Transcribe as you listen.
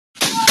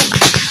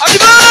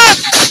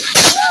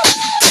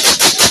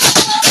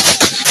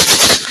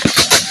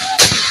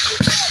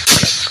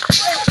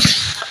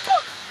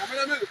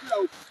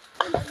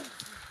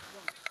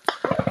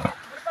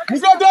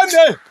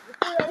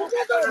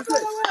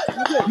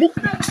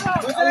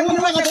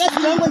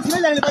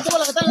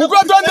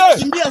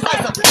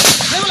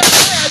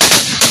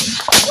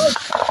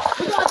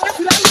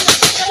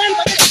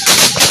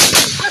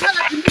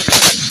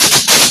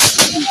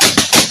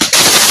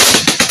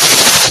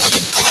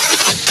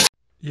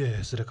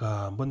Yes,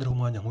 reka mbonera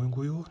umwanya nk'uyu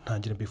nguyu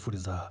ntangire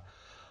mbifuriza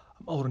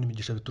amahoro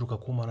n'imigisha bituruka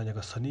ku Mana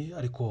Nyagasani,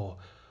 ariko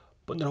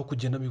mboneraho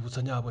kugenda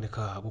mbibutsa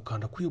nyaboneka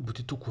gukanda kuri iyo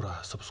buti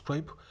itukura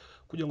subscribe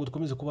kugira ngo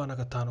dukomeze kubana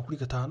 5 kuri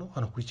 5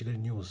 hano kuri Kigali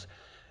News.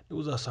 Ni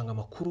uzasanga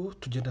amakuru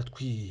tugenda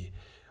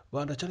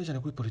twibanda cyane cyane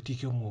kuri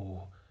politiki yo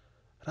mu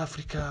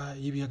Afrika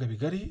y'ibiyaga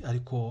bigari,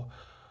 ariko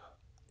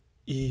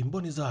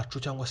imboni zacu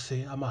cyangwa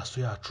se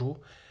amaso yacu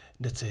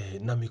ndetse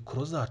na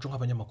mikoro zacu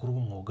nk'abanyamakuru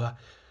b'umwuga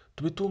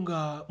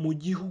tubitunga mu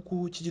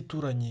gihugu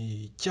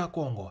cy'igituranyi cya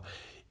Kongo.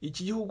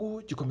 Iki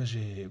gihugu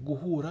gikomeje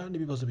guhura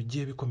n'ibibazo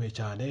bigiye bikomeye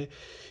cyane,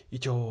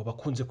 icyo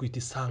bakunze kwita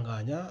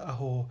isanganya,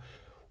 aho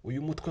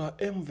uyu mutwe wa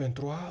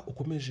M23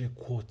 ukomeje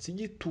kotsa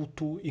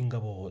igitutu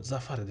ingabo za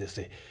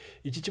FARDC.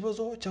 Iki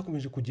kibazo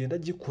cyakomeje kugenda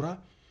gikura,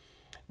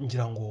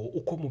 ngira ngo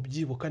uko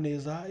mubyibuka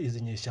neza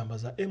izi nyeshyamba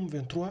za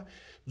M23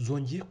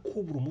 zongeye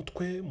kubura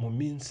umutwe mu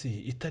minsi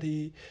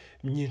itari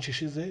myinshi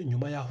ishize,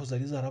 nyuma yaho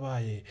zari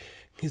zarabaye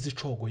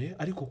nk'izicogoye,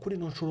 ariko kuri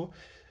no nshuro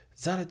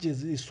zaragiye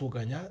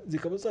zisuganya,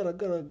 zikaba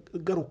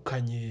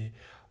zaragarukanye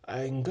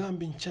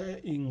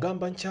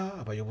ingamba nshya.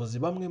 Abayobozi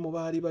bamwe mu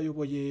bari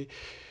bayoboye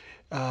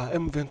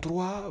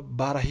M23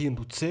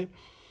 barahindutse,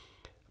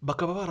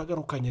 bakaba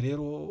baragarukanye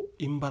rero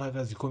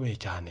imbaraga zikomeye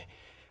cyane.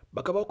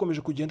 Bakaba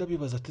bakomeje kugenda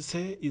bibaza ati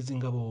se izi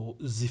ngabo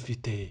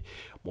zifite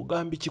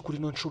mugambi ki kuri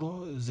no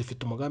nshuro?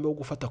 Zifite umugambi wo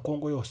gufata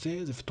Kongo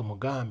yose? Zifite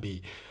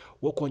umugambi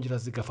wo kongera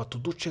zigafata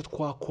uduce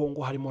twa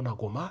Kongo harimo na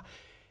Goma?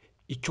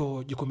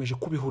 Icyo gikomeje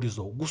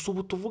kubihurizo. Gusa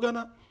ubu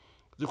tuvugana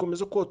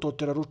zikomeze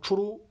kototera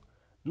Rucuru,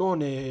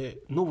 none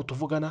n'ubu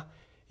tuvugana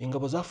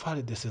ingabo za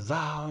FARDC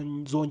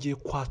zongeye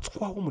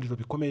kwatswaho umuriro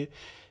bikomeye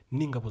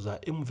n'ingabo za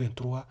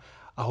M23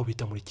 aho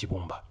bita muri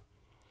Kibumba.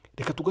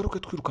 Reka tugaruke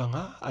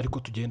twirukanka, ariko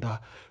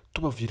tugenda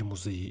tubavira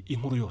muzi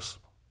inkuru yose.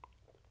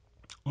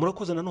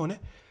 Murakoze nanone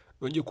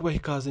nongeye kubaha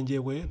ikaze,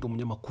 ngewe ndi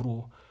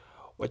umunyamakuru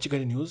wa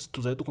Kigali News.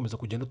 Tuzaye dukomeza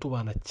kugenda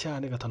tubana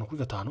cyane 5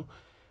 kuri 5,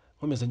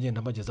 nkomeza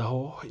ngenda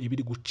mbagezaho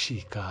ibiri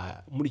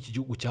gucika muri iki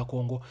gihugu cya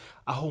Kongo,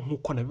 aho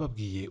nkuko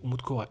nabibabwiye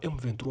umutwe wa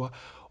M23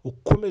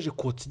 ukomeje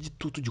kotsa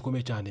igitutu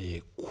gikomeye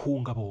cyane ku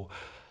ngabo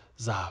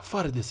za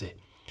FARDC.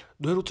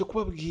 Duherutse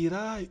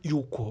kubabwira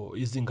yuko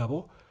izi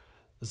ngabo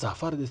za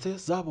FARDC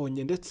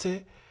zabonye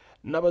ndetse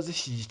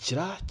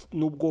n'abazishyigikira,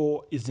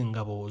 nubwo izi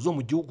ngabo zo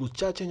mu gihugu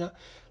cya Kenya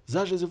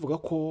zaje zivuga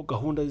ko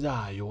gahunda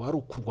yayo ari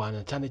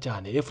ukurwanya cyane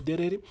cyane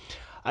FDLR,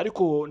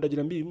 ariko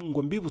ndagira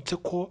ngo mbibutse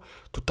ko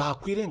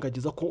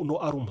tutakwirengagiza ko uno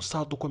ari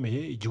umusado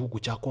ukomeye igihugu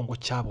cya Kongo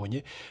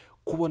cyabonye,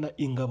 kubona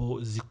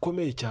ingabo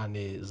zikomeye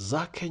cyane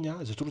za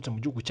Kenya ziturutse mu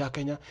gihugu cya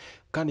Kenya.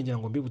 Kandi ngira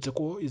ngo mbibutse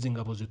ko izi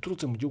ngabo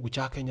ziturutse mu gihugu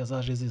cya Kenya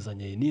zaje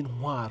zizanye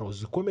n'intwaro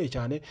zikomeye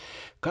cyane,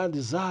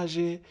 kandi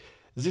zaje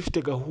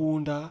zifite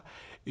gahunda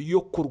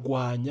yo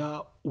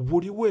kurwanya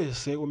buri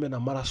wese umena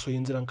amaraso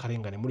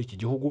y'inzirakarengane muri iki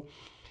gihugu.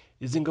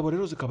 Izi ngabo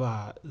rero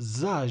zikaba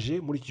zaje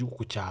muri iki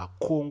gihugu cya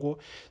Kongo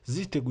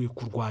ziteguye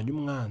kurwanya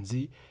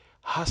umwanzi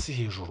hasi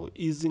hejuru.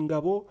 Izi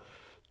ngabo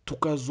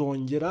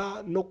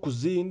tukazongera no ku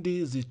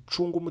zindi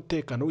zicunga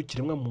umutekano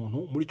w'ikiremwa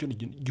muntu muri icyo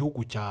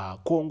gihugu cya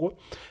Kongo,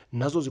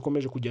 nazo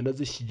zikomeje kugenda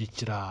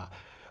zishyigikira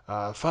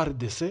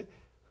FARDC.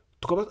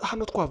 Tukaba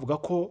hano twavuga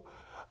ko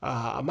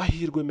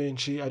amahirwe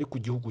menshi ari ku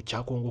gihugu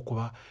cya Kongo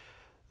kuba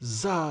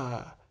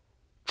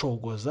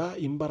zacogoza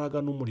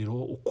imbaraga n'umuriro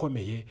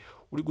ukomeye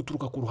uri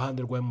guturuka ku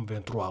ruhande rwa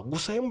M23.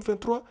 Gusa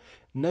M23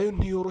 nayo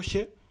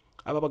ntiyoroshye.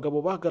 Aba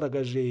bagabo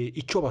bagaragaje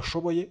icyo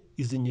bashoboye,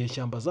 izi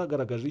nyeshyamba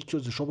zagaragaje icyo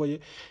zishoboye.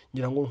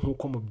 Ngira ngo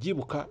nkuko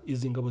mubyibuka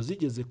izi ngabo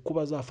zigeze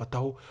kuba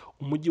zafataho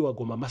umujyi wa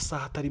Goma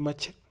amasaha atari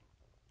make.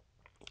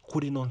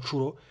 Kuri no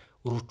nshuro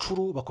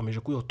Rucuru bakomeje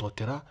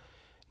kuyototera.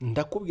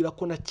 Ndakubwira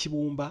ko na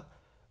Kibumba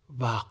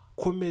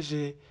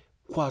bakomeje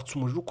kwatsa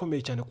umuriro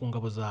ukomeye cyane ku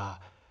ngabo za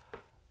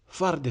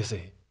FARDC.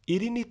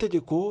 Iri ni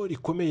itegeko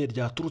rikomeye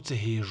ryaturutse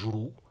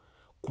hejuru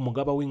ku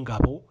mugaba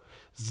w'ingabo,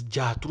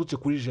 ryaturutse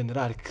kuri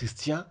General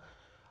Christian,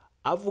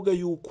 avuga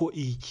yuko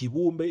iyi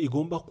Kibumbe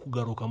igomba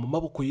kugaruka mu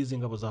maboko y'izi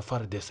ngabo za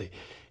FARDC.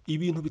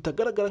 Ibintu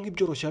bitagaragara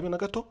nk'ibyoroshye habe na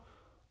gato,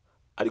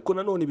 ariko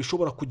nanone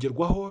bishobora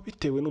kugerwaho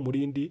bitewe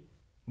n'umurindi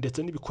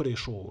ndetse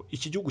n'ibikoresho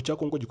iki gihugu cya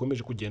Kongo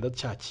gikomeje kugenda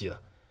cyakira.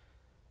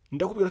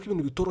 Ndakubwira ko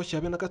ibintu bitoroshye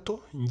habe na gato.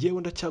 Ngewe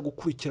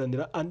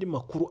ndacyagukurikiranira andi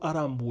makuru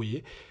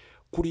arambuye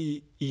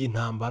kuri iyi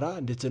ntambara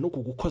ndetse no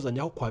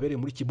kugukozanyaho kwabereye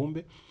muri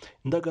Kibumbe.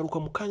 Ndagaruka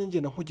mu kanya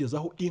ngenda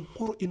nkugezaho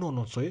inkuru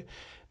inononsoye,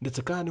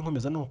 ndetse kandi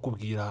nkomeza no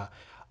kubwira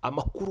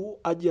amakuru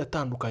agiye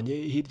atandukanye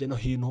hirya no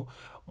hino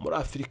muri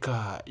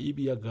Afrika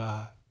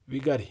y'ibiyaga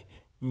bigari.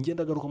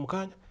 Ngenda garuka mu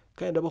kanya,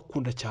 kandi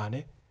ndabakunda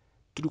cyane.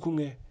 Turi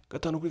kumwe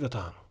 5 kuri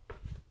 5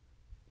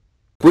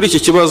 kuri iki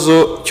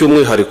kibazo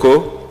cy'umwihariko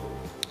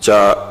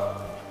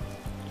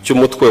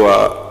cy'umutwe wa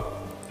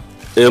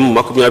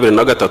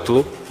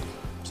M23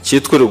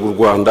 cyitwa u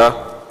Rwanda.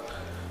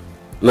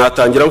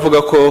 Natangira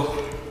mvuga ko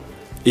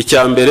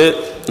icya mbere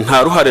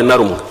nta ruhare na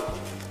rumwe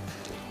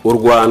u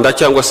Rwanda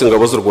cyangwa se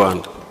ingabo z'u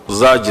Rwanda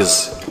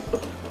zagize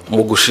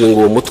mu gushinga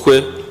uwo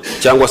mutwe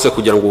cyangwa se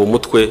kugira ngo uwo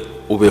mutwe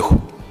ubeho.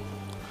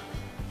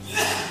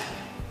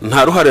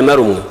 Nta ruhare na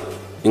rumwe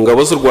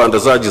ingabo z'u Rwanda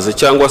zagize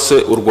cyangwa se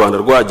u Rwanda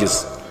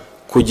rwagize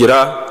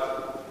kugira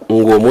ngo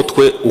uwo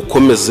mutwe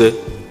ukomeze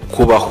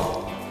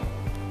kubaho.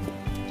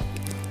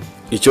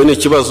 Icyo ni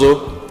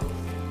ikibazo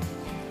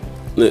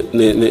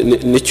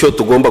nicyo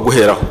tugomba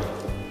guheraho.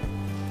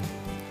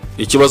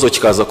 Ikibazo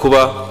kikaza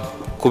kuba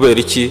kubera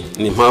iki,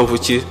 ni impamvu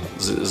ki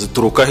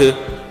zituruka he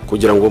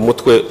kugira ngo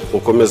umutwe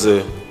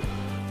ukomeze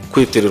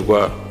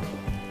kwitirirwa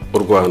u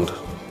Rwanda.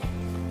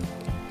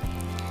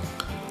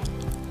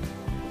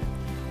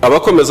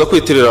 Abakomeza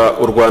kwitirira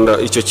u Rwanda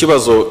icyo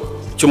kibazo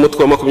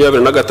cy'umutwe wa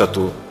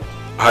 23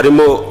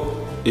 harimo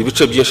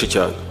ibice byinshi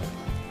cyane.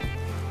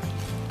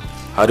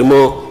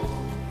 Harimo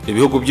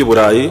ibihugu by'i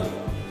Burayi,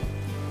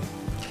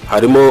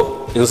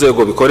 harimo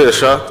inzego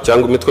bikoresha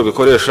cyangwa imitwe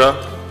bikoresha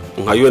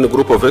nka UN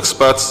Group of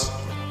Experts,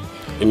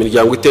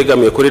 imiryango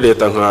itegamiye kuri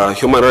leta nka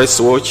Human Rights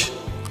Watch,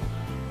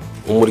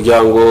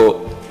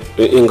 umuryango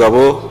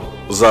ingabo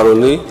za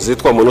Loni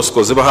zitwa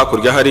MONUSCO ziba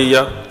hakurya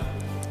hariya,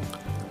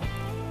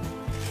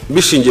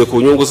 bishingiye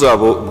ku nyungu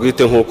zabo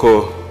bwite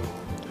nk'uko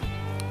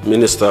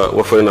Minister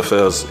wa Foreign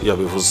Affairs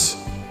yabivuze.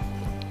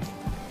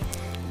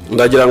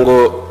 Ndagira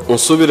ngo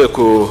nsubire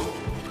ku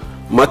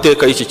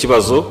mateka y'iki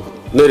kibazo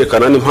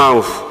nerekana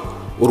n'impamvu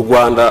u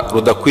Rwanda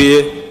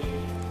rudakwiye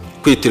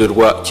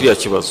kwitirirwa kiriya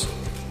kibazo.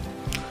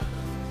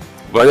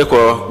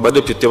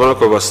 Badepite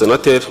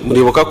basenateri,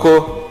 muribuka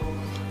ko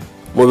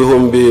mu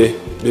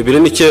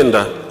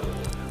 2009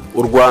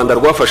 u Rwanda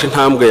rwafashe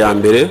intambwe ya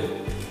mbere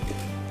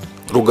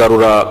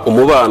rugarura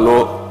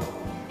umubano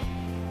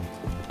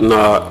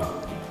na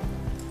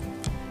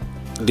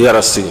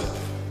DRC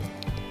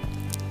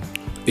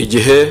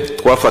igihe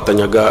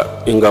twafatanyaga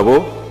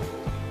ingabo,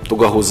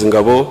 tugahuza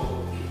ingabo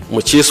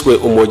mu cyiswe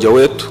umoja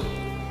wetu,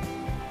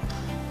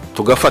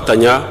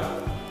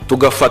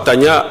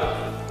 tugafatanya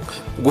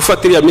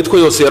gufatira ya mitwe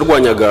yose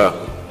yarwanyaga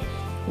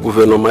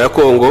guverinoma ya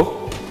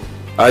Kongo,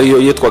 ariyo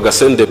yitwaga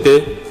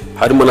CNDP,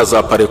 harimo na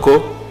za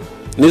Pareko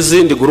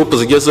n'izindi grupu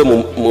zigeze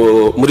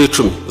muri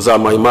 10 za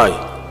Mayimayi,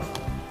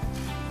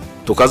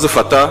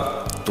 tukazifata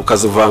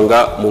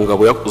tukazivanga mu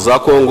ngabo za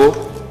Kongo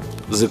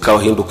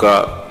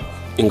zikahinduka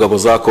ingabo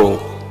za Kongo.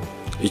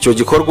 Icyo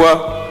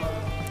gikorwa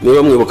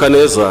niba mwibuka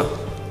neza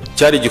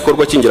cyari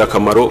igikorwa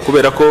cy'ingirakamaro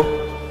kubera ko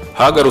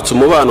hagarutse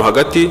umubano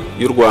hagati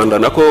y'u Rwanda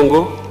na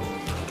Kongo,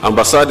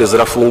 ambasade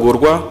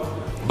zirafungurwa,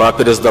 ba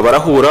perezida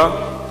barahura,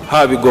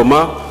 haba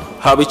Goma,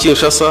 haba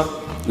Kinshasa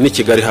ni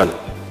Kigali hano,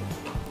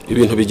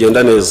 ibintu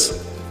bigenda neza.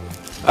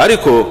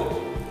 Ariko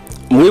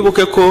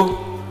mwibuke ko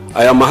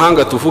aya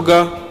mahanga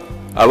tuvuga,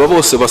 aba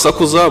bose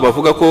basakuza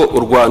bavuga ko u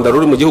Rwanda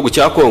ruri mu gihugu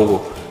cya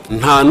Kongo,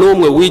 nta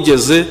numwe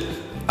wigeze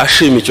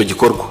ashima icyo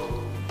gikorwa.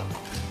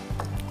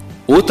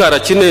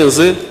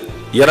 Utarakinenze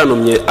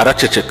yaranumye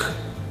araceceka.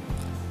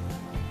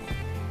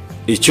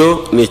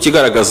 Icyo ni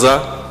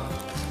ikigaragaza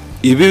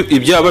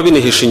ibyaba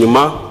binihisha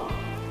inyuma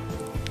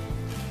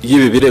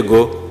y'ibi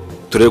birego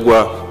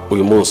turegwa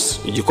uyu munsi.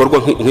 Igikorwa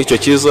nk'icyo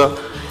cyiza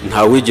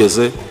nta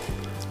wigeze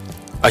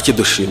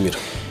akidushimira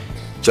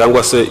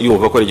cyangwa se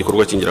yumva ko ari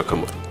igikorwa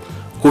cy'ingirakamaro.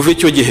 Kuva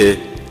icyo gihe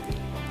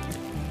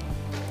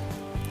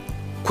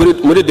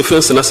muri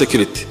defense na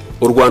security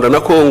u Rwanda na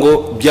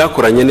Kongo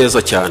byakoranye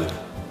neza cyane,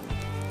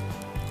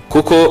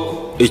 kuko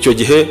icyo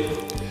gihe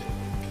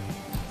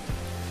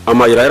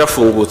amayira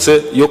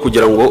yarafungutse yo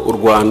kugira ngo u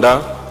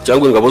Rwanda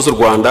cyangwa ingabo z'u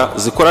Rwanda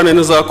zikorane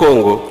n'iza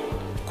Kongo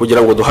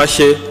kugira ngo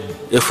duhashye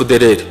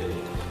FDLR,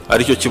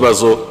 aricyo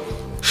kibazo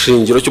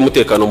shingiro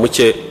cy'umutekano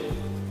muke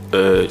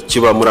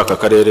kiba muri aka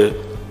karere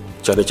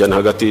cyane cyane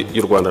hagati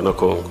y'u Rwanda na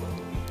Kongo.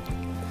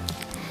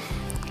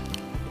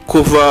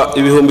 Kuva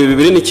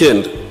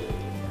 2009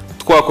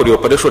 twakora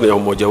operation ya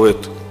umoja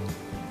wetu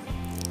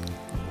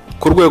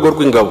ku rwego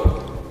rw'ingabo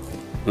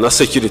na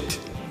security,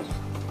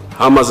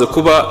 hamaze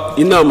kuba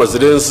inama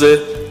zirenze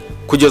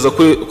kugeza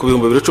ku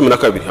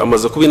 2012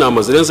 hamaze kuba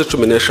inama zirenze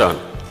 15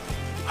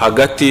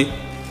 hagati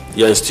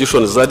ya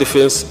institutions za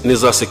defense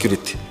n'iza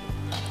security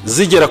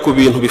zigera ku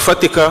bintu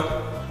bifatika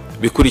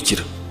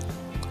bikurikira.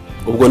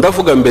 Ubwo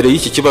ndavuga mbere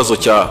y'iki kibazo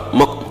cya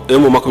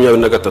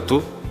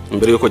M23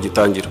 mbere yuko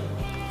gitangira.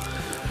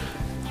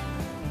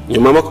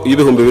 Nyuma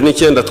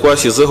y'2009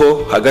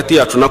 twashyizeho hagati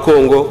yacu na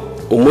Kongo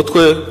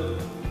umutwe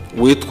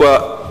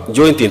witwa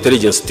Joint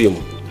Intelligence Team,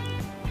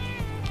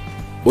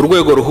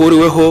 urwego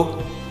ruhuriweho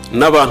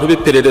n'abantu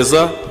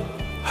biperereza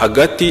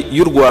hagati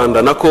y'u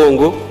Rwanda na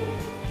Kongo,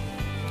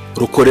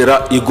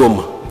 rukorera i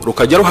Goma,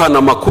 rukajya ruhana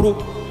amakuru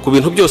ku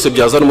bintu byose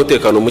byazana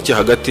umutekano muke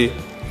hagati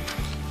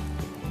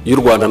y'u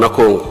Rwanda na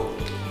Kongo,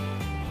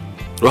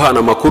 ruhana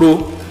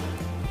amakuru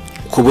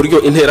ku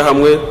buryo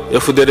interahamwe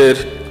FDLR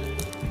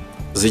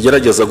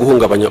zigerageza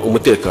guhungabanya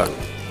umutekano.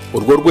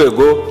 Urwo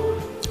rwego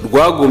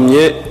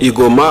rwagumye i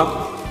Goma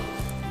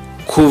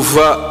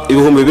kuva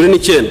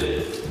 2009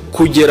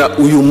 kugera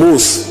uyu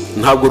munsi,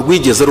 ntabwo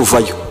rwigeze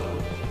ruvayo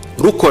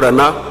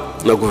rukorana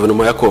na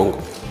guverinoma ya Kongo.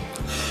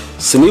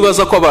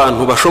 sinibaza ko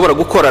abantu bashobora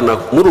gukorana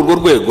muri urwo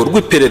rwego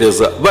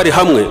rw'iperereza bari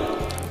hamwe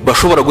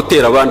bashobora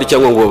gutera abandi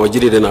cyangwa ngo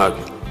babagirire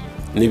nabi.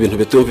 Ni ibintu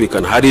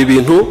bitumvikana. Hari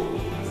ibintu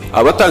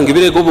abatanga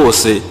ibirego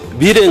bose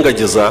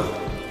birengagiza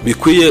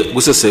bikwiye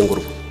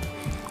gusesengurwa.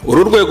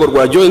 Uru rwego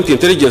rwa Joint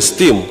Intelligence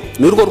Team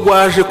nirwo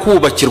rwaje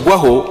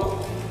kubakirwaho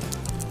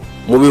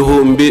mu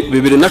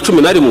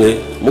 2011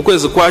 mu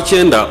kwezi kwa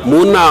 9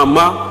 mu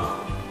nama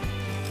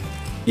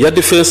ya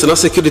Defense na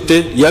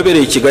Security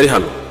yabereye i Kigali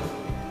hano,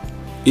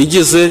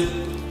 igize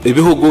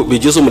ibihugu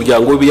bigize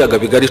umuryango w'ibiyaga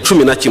bigari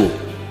 11.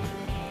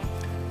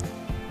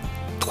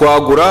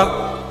 Twagura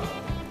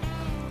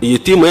iyi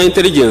timu ya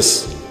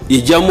intelligence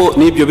ijyamo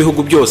n'ibyo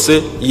bihugu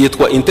byose,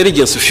 yitwa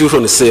Intelligence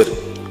Fusion Cell.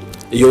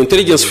 Iyo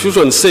Intelligence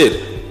Fusion Cell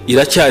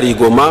iracyari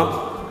Igoma,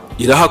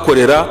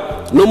 irahakorera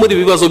no muri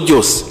bibazo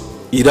byose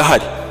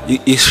irahari,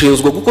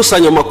 ishinzwe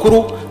gukusanya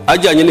amakuru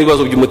ajyanye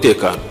n'ibibazo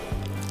by'umutekano,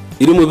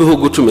 iri mu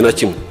bihugu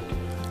 11.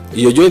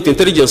 Iyo Joint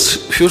Intelligence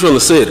Fusion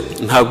Cell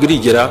ntabwo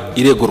irigera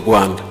irego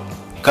Rwanda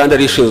kandi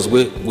ari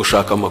ishinzwe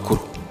gushaka amakuru.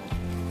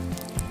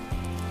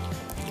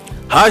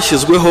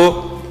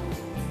 Hashyizweho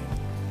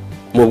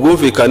mu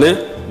bwumvikane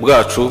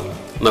bwacu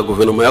na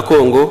guverinoma ya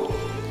Kongo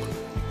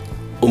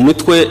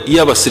umutwe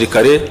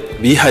y'abasirikare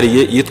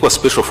bihariye yitwa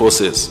Special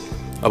Forces,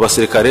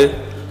 abasirikare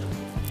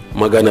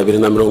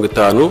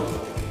 250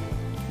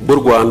 b'u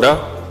Rwanda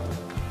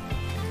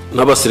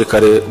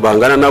n'abasirikare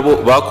bangana nabo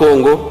ba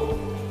Kongo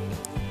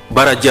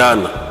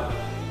barajyana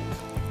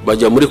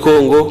bajya muri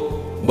Kongo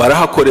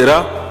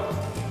barahakorera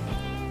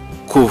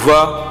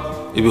kuva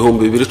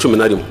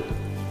 2011.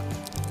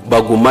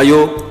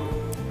 Bagumayo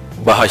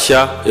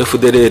bahashya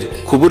FDLR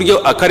ku buryo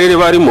akarere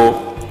barimo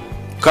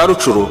ka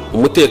Rucuru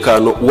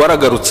umutekano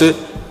waragarutse,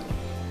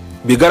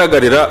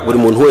 bigaragarira buri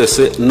muntu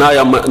wese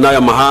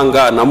n'aya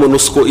mahanga na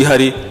MONUSCO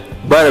ihari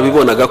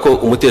barabibonaga ko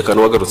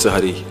umutekano wagarutse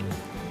hariya.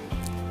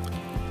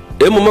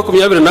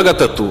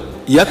 M23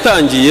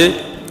 yatangiye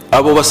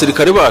abo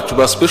basirikare bacu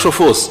ba Special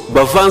Force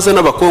bavanze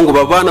n'abakongo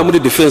babana muri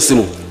defense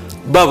imwe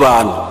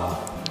babana.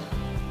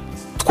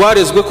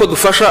 Twarezwe ko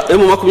dufasha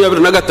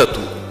M23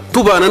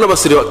 tubana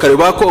n'abasirikare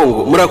ba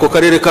Kongo muri ako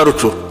karere ka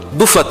Rucuru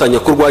dufatanya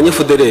kurwanya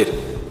FDLR.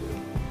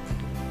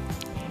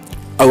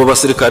 Abo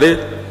basirikare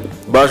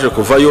baje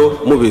kuvayo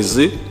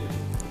mubizi,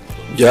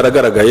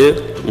 byaragaragaye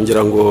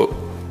ngira ngo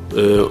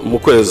mu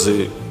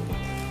kwezi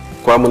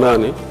kwa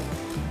 8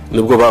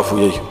 nibwo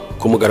bavuyeyo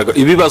kumugaragara.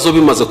 Ibibazo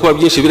bimaze kuba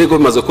byinshi, ibirego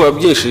bimaze kuba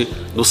byinshi,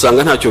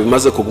 dusanga ntacyo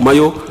bimaze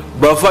kugumayo.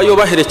 Bavayo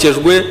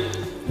baherekejwe,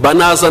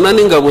 banazana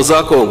n'ingabo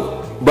za Kongo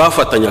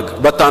bafatanyaga,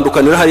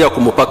 batandukanira hariya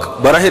ku mupaka,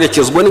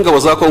 baraherekezwa n'ingabo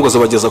za Kongo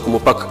zibageza ku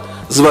mupaka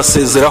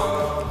zibasezeraho.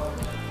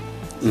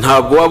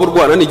 Ntabwo waba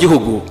urwana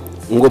n'igihugu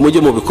ngo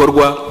mujye mu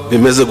bikorwa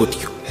bimeze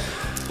gutyo.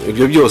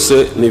 Ibyo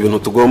byose ni ibintu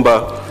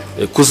tugomba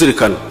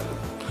kuzirikana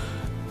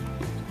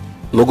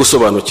no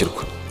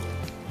gusobanukirwa.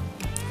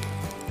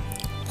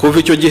 Kuva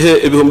icyo gihe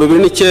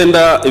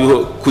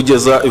 2009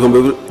 kugeza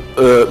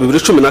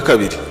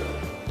 2012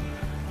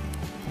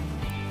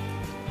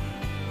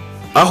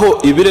 aho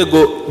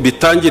ibirego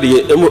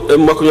bitangiriye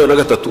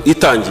M23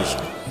 itangiye,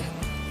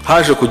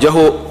 haje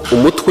kujyaho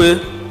umutwe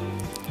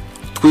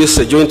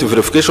twise Joint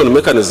Verification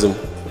Mechanism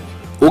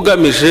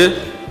ugamije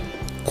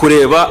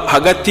kureba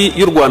hagati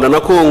y'u Rwanda na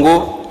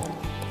Kongo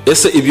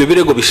ese ibyo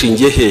birego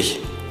bishingiye hehe.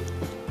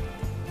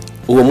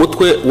 Uwo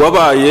mutwe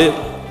wabaye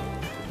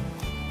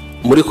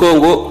muri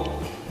Kongo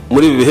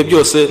muri bihe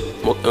byose,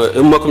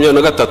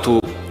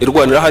 M23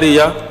 irwanira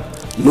hariya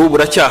n'ubu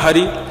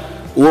racyahari.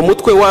 Uwo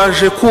mutwe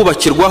waje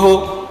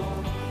kubakirwaho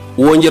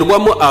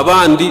wongerwamo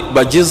abandi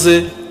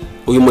bagize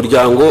uyu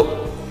muryango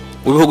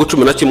w'ibihugu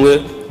 11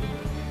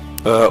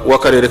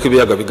 w'akarere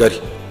k'ibiyaga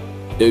bigari.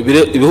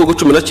 Ibihugu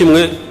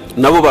 11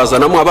 nabo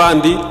bazanamo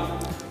abandi,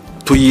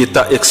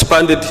 tuyita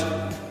Expanded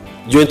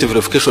Joint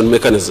Verification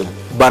Mechanism.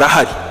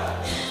 Barahari.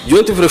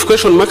 Joint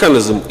Verification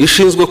Mechanism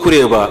ishinzwe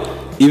kureba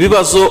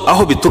ibibazo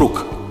aho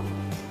bituruka.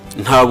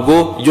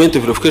 Ntabwo Joint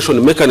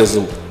Verification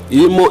Mechanism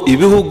irimo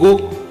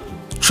ibihugu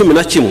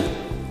 11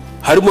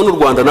 harimo n'u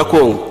Rwanda na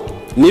Kongo,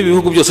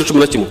 n'ibihugu byose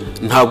 11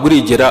 ntabwo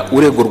urigera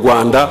urego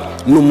Rwanda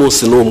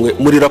n'umunsi n'umwe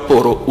muri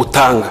raporo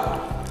utanga.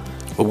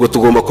 Ubwo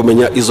tugomba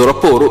kumenya izo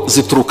raporo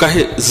zituruka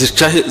he,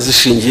 zica he,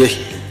 zishingiye he.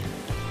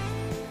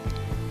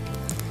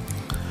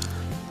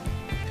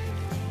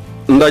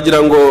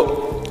 Ndagira ngo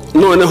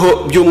noneho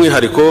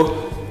by'umwihariko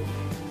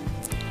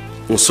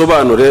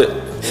musobanure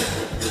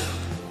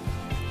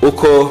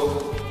uko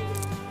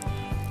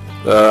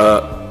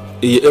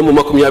iyi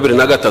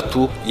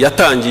M23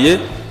 yatangiye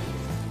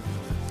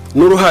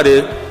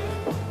n'uruhare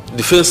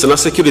Defense na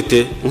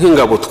Security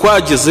nk'ingabo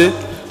twagize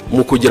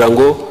mu kugira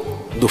ngo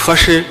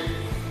dufashe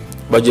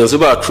bagenzi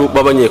bacu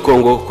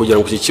b'abanyekongo kugira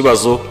ngo iki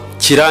kibazo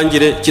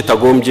kirangire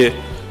kitagombye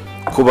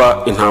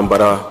kuba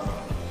intambara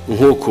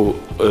nk'uko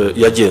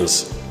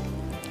yagenze.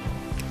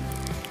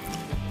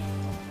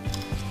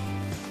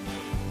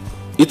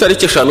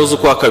 Itariki 5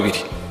 z'ukwa kabiri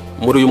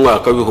muri uyu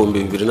mwaka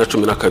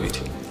w'2012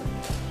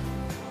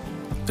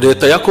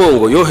 leta ya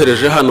Kongo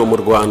yohereje hano mu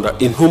Rwanda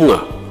intumwa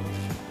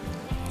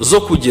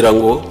zo kugira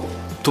ngo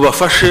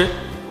tubafashe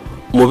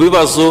mu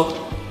bibazo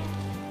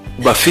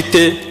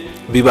bafite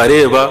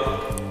bibareba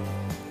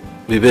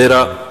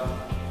bibera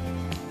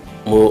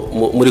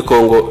muri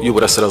Kongo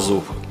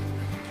y'Uburasirazuba.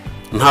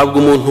 Ntabwo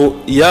umuntu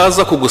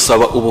yaza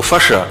kugusaba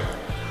ubufasha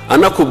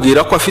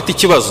anakubwira ko afite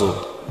ikibazo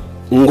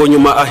ngo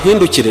nyuma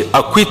ahindukire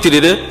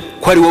akwitirire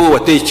ko ari wowe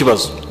wateye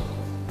ikibazo.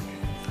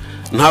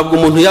 Ntabwo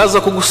umuntu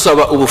yaza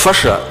kugusaba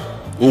ubufasha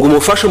ngo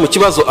umufashe mu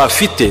kibazo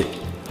afite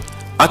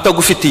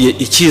atagufitiye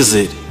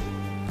icyizere.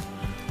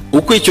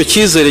 Uko icyo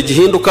cyizere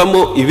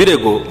gihindukamo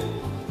ibirego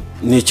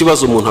ni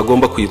ikibazo umuntu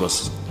agomba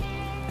kwibaza.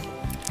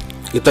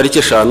 Itariki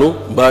 5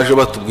 baje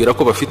batubwira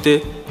ko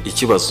bafite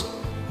ikibazo.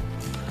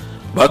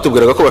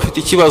 Batubwiraga ko bafite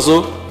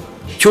ikibazo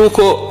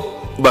cyuko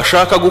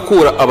bashaka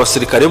gukura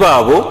abasirikare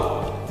babo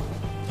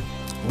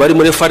bari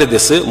muri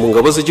FARDC mu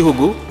ngabo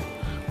z'igihugu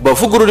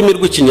bavuga ururimi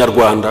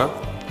rw'ikinyarwanda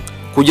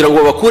kugira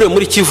ngo bakure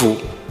muri Kivu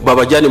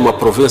babajyane mu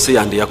province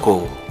yandi ya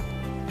Kongo.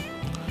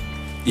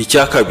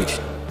 Icya kabiri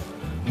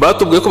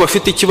batubwiye ko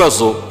bafite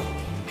ikibazo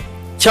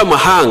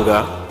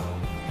cy'amahanga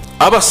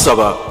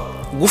abasaba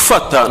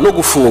gufata no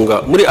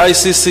gufunga muri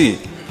ICC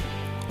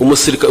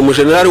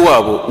umujenerali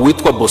wabo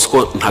witwa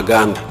Bosco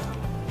Ntaganda.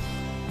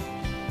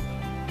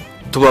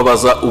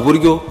 Tubabaza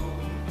uburyo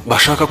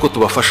bashaka ko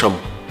tubafashamo.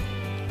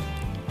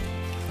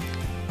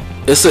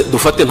 Ese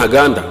dufate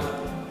Ntaganda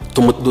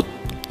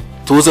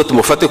tuze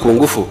tumufate ku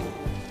ngufu?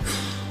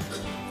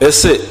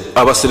 Ese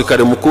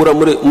abasirikare mukura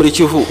muri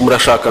Kivu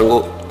murashaka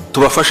ngo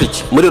tubafashe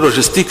iki muri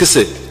logistique?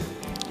 Se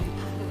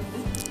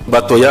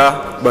batoya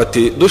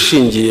bati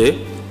dushingiye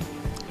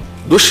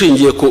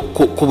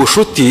ku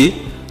bushuti,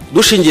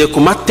 dushingiye ku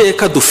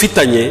mateka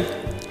dufitanye,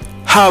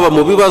 haba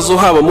mu bibazo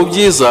haba mu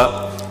byiza.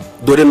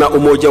 Dore na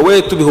umoja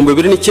wetu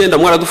 2009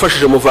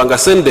 mwaradufashije muvanga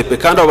CNDP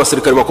kandi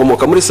abasirikare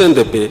bakomoka muri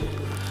CNDP,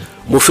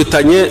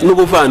 mufitanye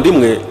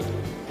n'ubuvandimwe,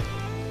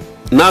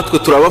 natwe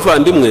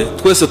turabavandimwe,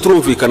 twese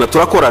turumvikana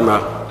turakorana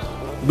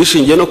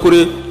bishingiye no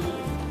kuri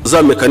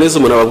za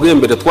mekanizmu nababwiye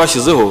mbere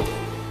twashyizeho.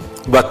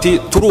 Bati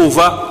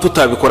turumva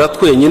tutabikora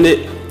twenyine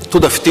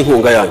tudafite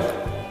inkunga yanyu.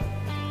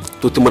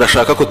 Tuti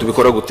murashaka ko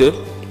tubikora gute?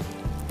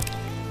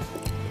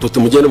 Tuti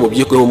mugende mu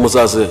byikweho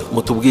muzaze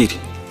mutubwire.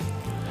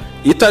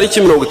 Itariki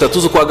 30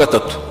 z'ukwa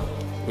gatatu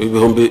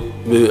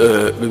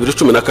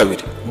 2012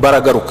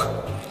 baragaruka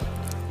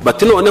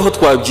bati noneho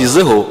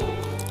twabyizeho,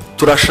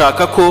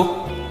 turashaka ko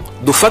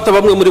dufata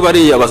bamwe muri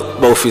bariya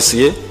ba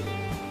ofisiye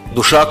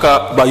dushaka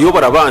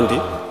bayobora abandi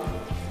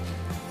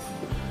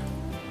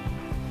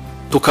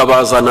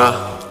tukabazana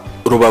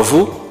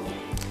Rubavu,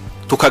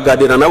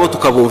 tukaganira nabo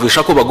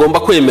tukabumvisha ko bagomba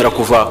kwemera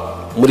kuva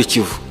muri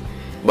Kivu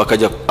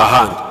bakajya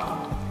ahandi.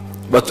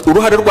 Bati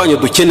uruhare rwanyu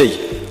dukeneye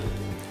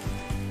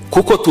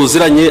kuko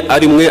tuziranye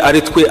ari mwe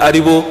ari twe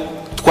ari bo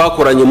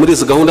twakoranye muri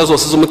izi gahunda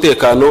zose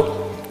z'umutekano,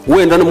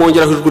 wenda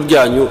n'umwongeraho ijwi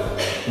ryanyu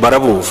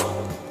barabumva.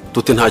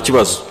 Tuti nta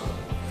kibazo,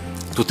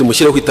 tuti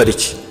mushyireho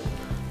itariki.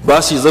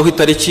 Bashyizeho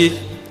itariki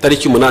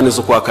 8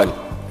 z'ukwa 4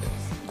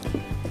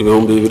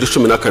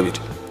 2012.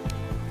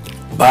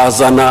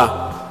 Bazana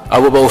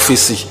abo ba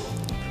ofisiye,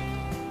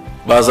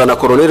 bazana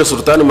Colonel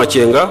Sultan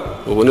Makenga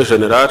ubu ni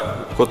general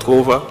ko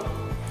twumva,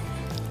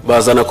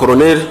 bazana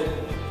Colonel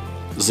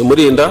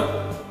Zimurinda,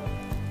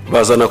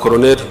 bazana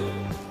Colonel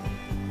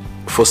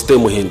Faustin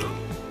Muhindo.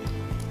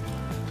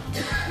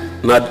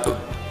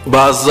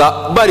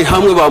 Baza bari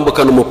hamwe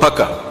bambukana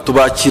umupaka,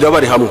 tubakira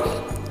bari hamwe.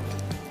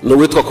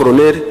 N'uwitwa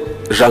Colonel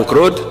Jean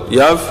Claude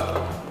Yave,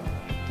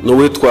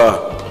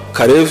 n'uwitwa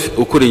Karev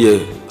ukuriye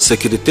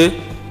sécurité,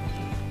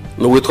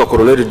 n'uwitwa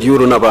Colonel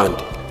Diuro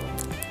n'abandi.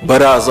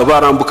 Baraza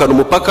barambukana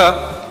umupaka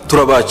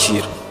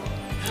turabakira.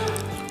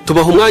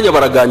 Tubaha umwanya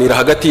baraganira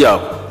hagati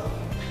yabo.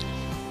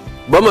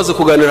 Bamaze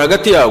kuganira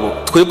hagati yabo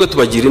twebwe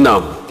tubagira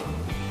inama.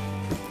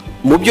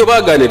 Mu byo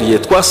baganiriye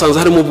twasanze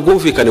harimo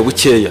ubwumvikane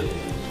bukeya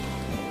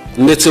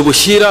ndetse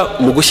bushyira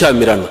mu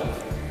gushyamirana.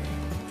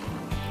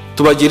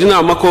 Tubagira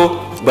inama ko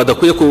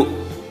badakwiye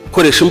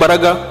gukoresha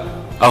imbaraga,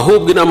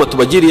 ahubwo inama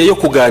tubagiriye yo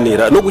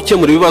kuganira no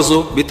gukemura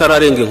ibibazo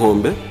bitararenga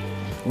inkombe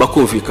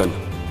bakumvikana.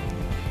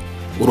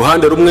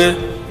 Uruhande rumwe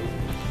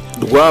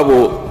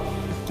rwabo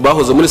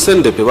bahoze muri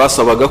CNDP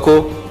basabaga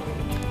ko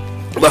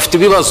bafite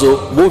ibibazo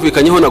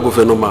bumvikanyeho na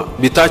guverinoma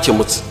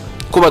bitakemutse,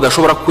 ko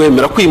badashobora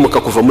kwemera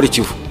kwimuka kuva muri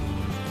Kivu.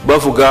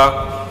 Bavuga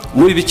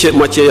muri bike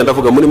make,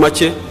 ndavuga muri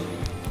make,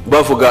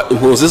 bavuga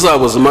impunzi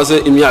zabo zimaze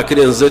imyaka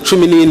irenze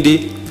 10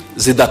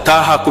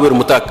 zidataha kubera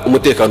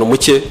umutekano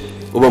muke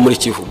uba muri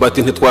Kivu.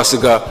 Bati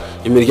ntitwasiga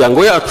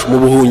imiryango yacu mu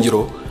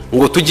buhungiro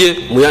ngo tujye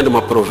mu yandi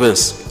ma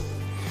province.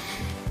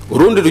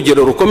 Urundi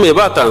rugero rukomeye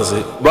batanze,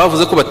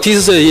 bavuze ko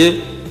batizeye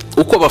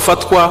uko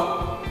bafatwa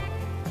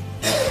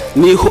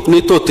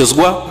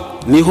n'itotezwa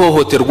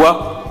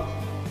n'ihohoterwa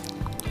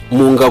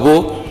mu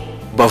ngabo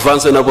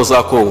bavanze nabo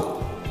za Kongo.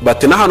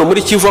 Bati na hano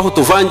muri Kivu aho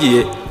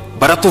tuvangiye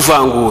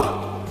baratuvangura,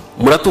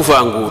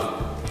 muratuvangura,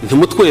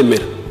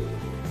 ntimutwemera.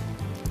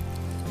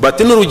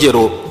 Bati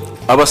n'urugero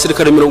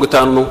abasirikare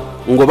 50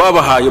 ngo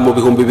babahaye mu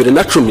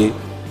 2010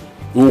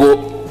 ngo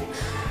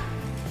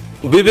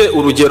bibe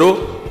urugero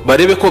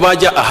barebe ko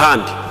bajya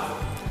ahandi,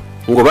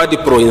 ngo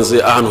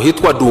badiployinze ahantu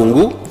hitwa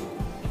Dungu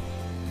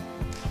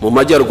mu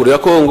majyaruguru ya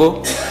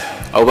Kongo.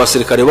 Abo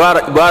basirikare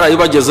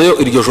barayibagezeyo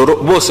iryo joro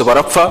bose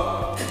barapfa.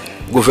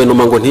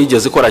 Guverinoma ngo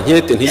ntigeze ikora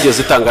nkete,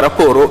 ntigeze itanga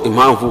raporo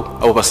impamvu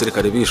abo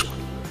basirikare bishwe.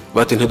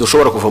 Bati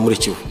ntidushobora kuva muri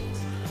Kivu.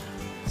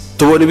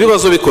 Tubona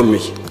ibibazo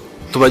bikomeye,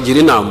 tubagira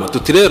inama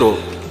tuti rero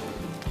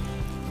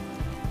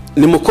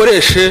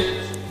nimukoreshe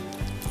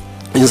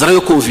inzira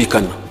yo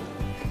kumvikana.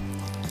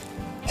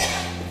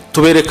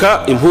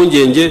 Tubereka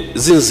impungenge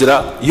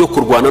z'inzira yo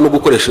kurwana no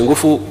gukoresha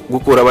ingufu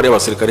gukura bari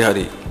abasirikare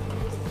hari.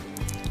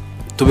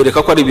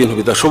 Tubereka ko ari ibintu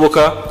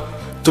bidashoboka,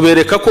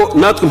 tubereka ko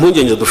natwe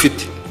impungenge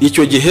dufite.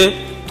 Icyo gihe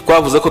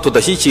twavuze ko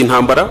tudashyikiye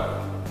intambara,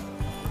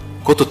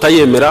 ko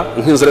tutayemera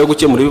nk'inzira yo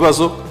gukemura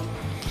ibibazo.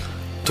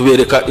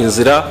 Tubereka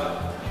inzira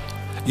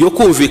yo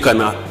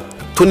kumvikana,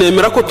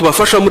 tunemera ko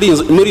tubafasha muri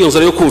iyo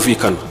nzira yo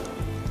kumvikana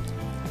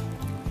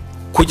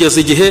kugeza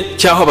igihe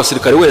cyaho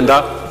abasirikare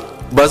wenda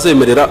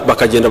bazemerera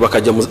bakagenda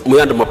bakajya mu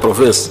yandi ma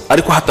province,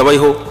 ariko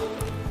hatabayeho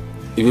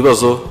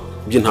ibibazo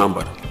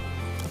by'intambara.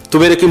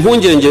 Tubereka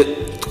impungenge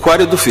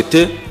twari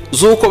dufite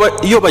zuko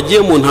iyo bagiye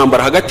mu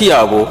ntambara hagati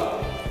yabo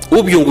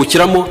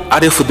ubyungukiramo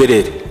ari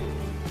FDLR.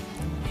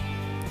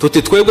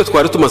 Tuti twebwe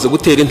twari tumaze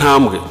gutera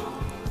intambwe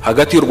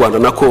hagati y'u Rwanda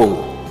na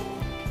Kongo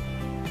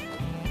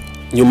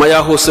nyuma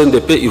yaho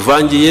CNDP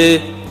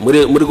ivangiye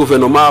muri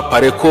guverinoma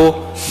Pareko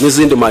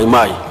n'izindi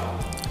mayimayi.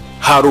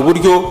 Hari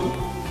uburyo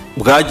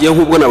bwagiye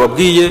nk'ubwo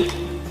nababwiye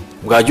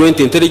bwa joint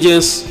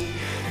intelligence,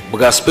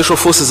 bwa special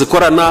forces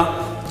zikorana,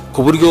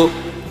 ku buryo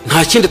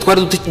nta kindi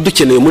twari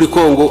dukeneye muri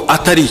Kongo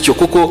atari icyo,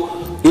 kuko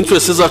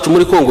interest zacu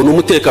muri Kongo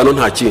n'umutekano,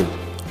 nta kindi.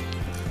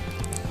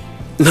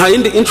 Nta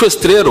yindi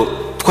interest rero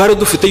twari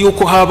dufite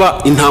yuko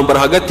haba intambara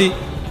hagati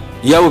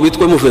yabo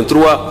bitwa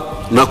M23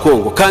 na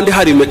Kongo, kandi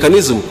hari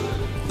mechanism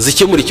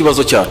zikemura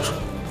ikibazo cyacu.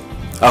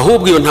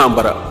 Ahubwo iyo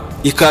ntambara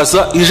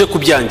ikaza ije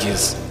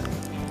kubyangiza.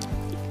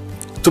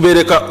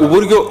 Tubereka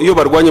uburyo iyo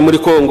barwanye muri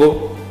Kongo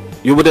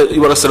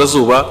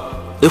y'Iburasirazuba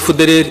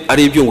FDLR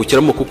ari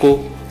ibyungukiramo, kuko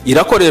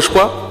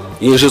irakoreshwa,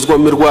 yinjizwa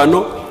mu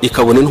mirwano,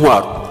 ikabona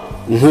intwaro,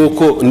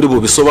 nk'uko ndi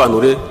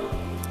bubisobanure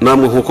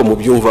namwe nk'uko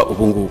mubyumva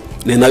ubu ngubu.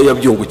 Ni nayo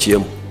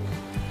yabyungukiyemo.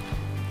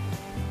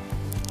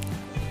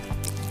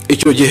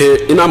 Icyo gihe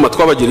inama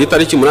twabagiriye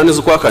itariki 8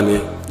 z'ukwa kane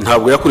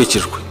ntabwo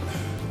yakurikijwe.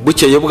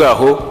 Bukeye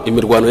bwaho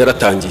imirwano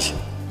yaratangiye.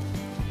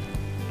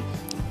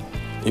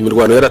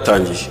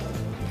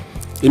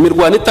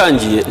 Imirwano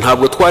itangiye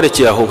ntabwo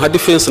twarekeye aho nka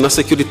defense na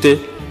security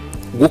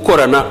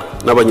gukorana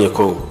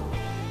n'abanyekongo.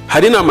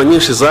 Hari inama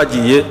nyinshi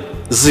zagiye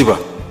ziba.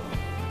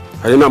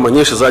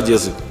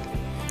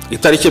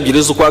 Itariki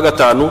 2 z'ukwa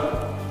gatanu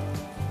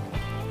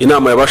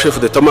inama y'aba chef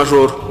d'état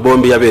major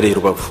bombi yabereye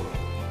Rubavu.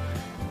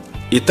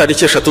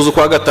 Itariki 3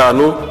 z'ukwa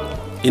gatanu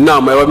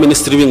inama y'aba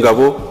ministri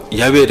b'ingabo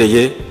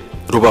yabereye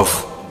Rubavu.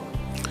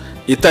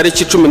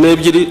 Itariki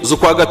 12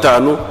 z'ukwa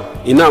gatanu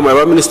inama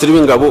y'aba ministri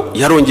b'ingabo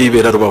yarongeye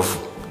ibera Rubavu.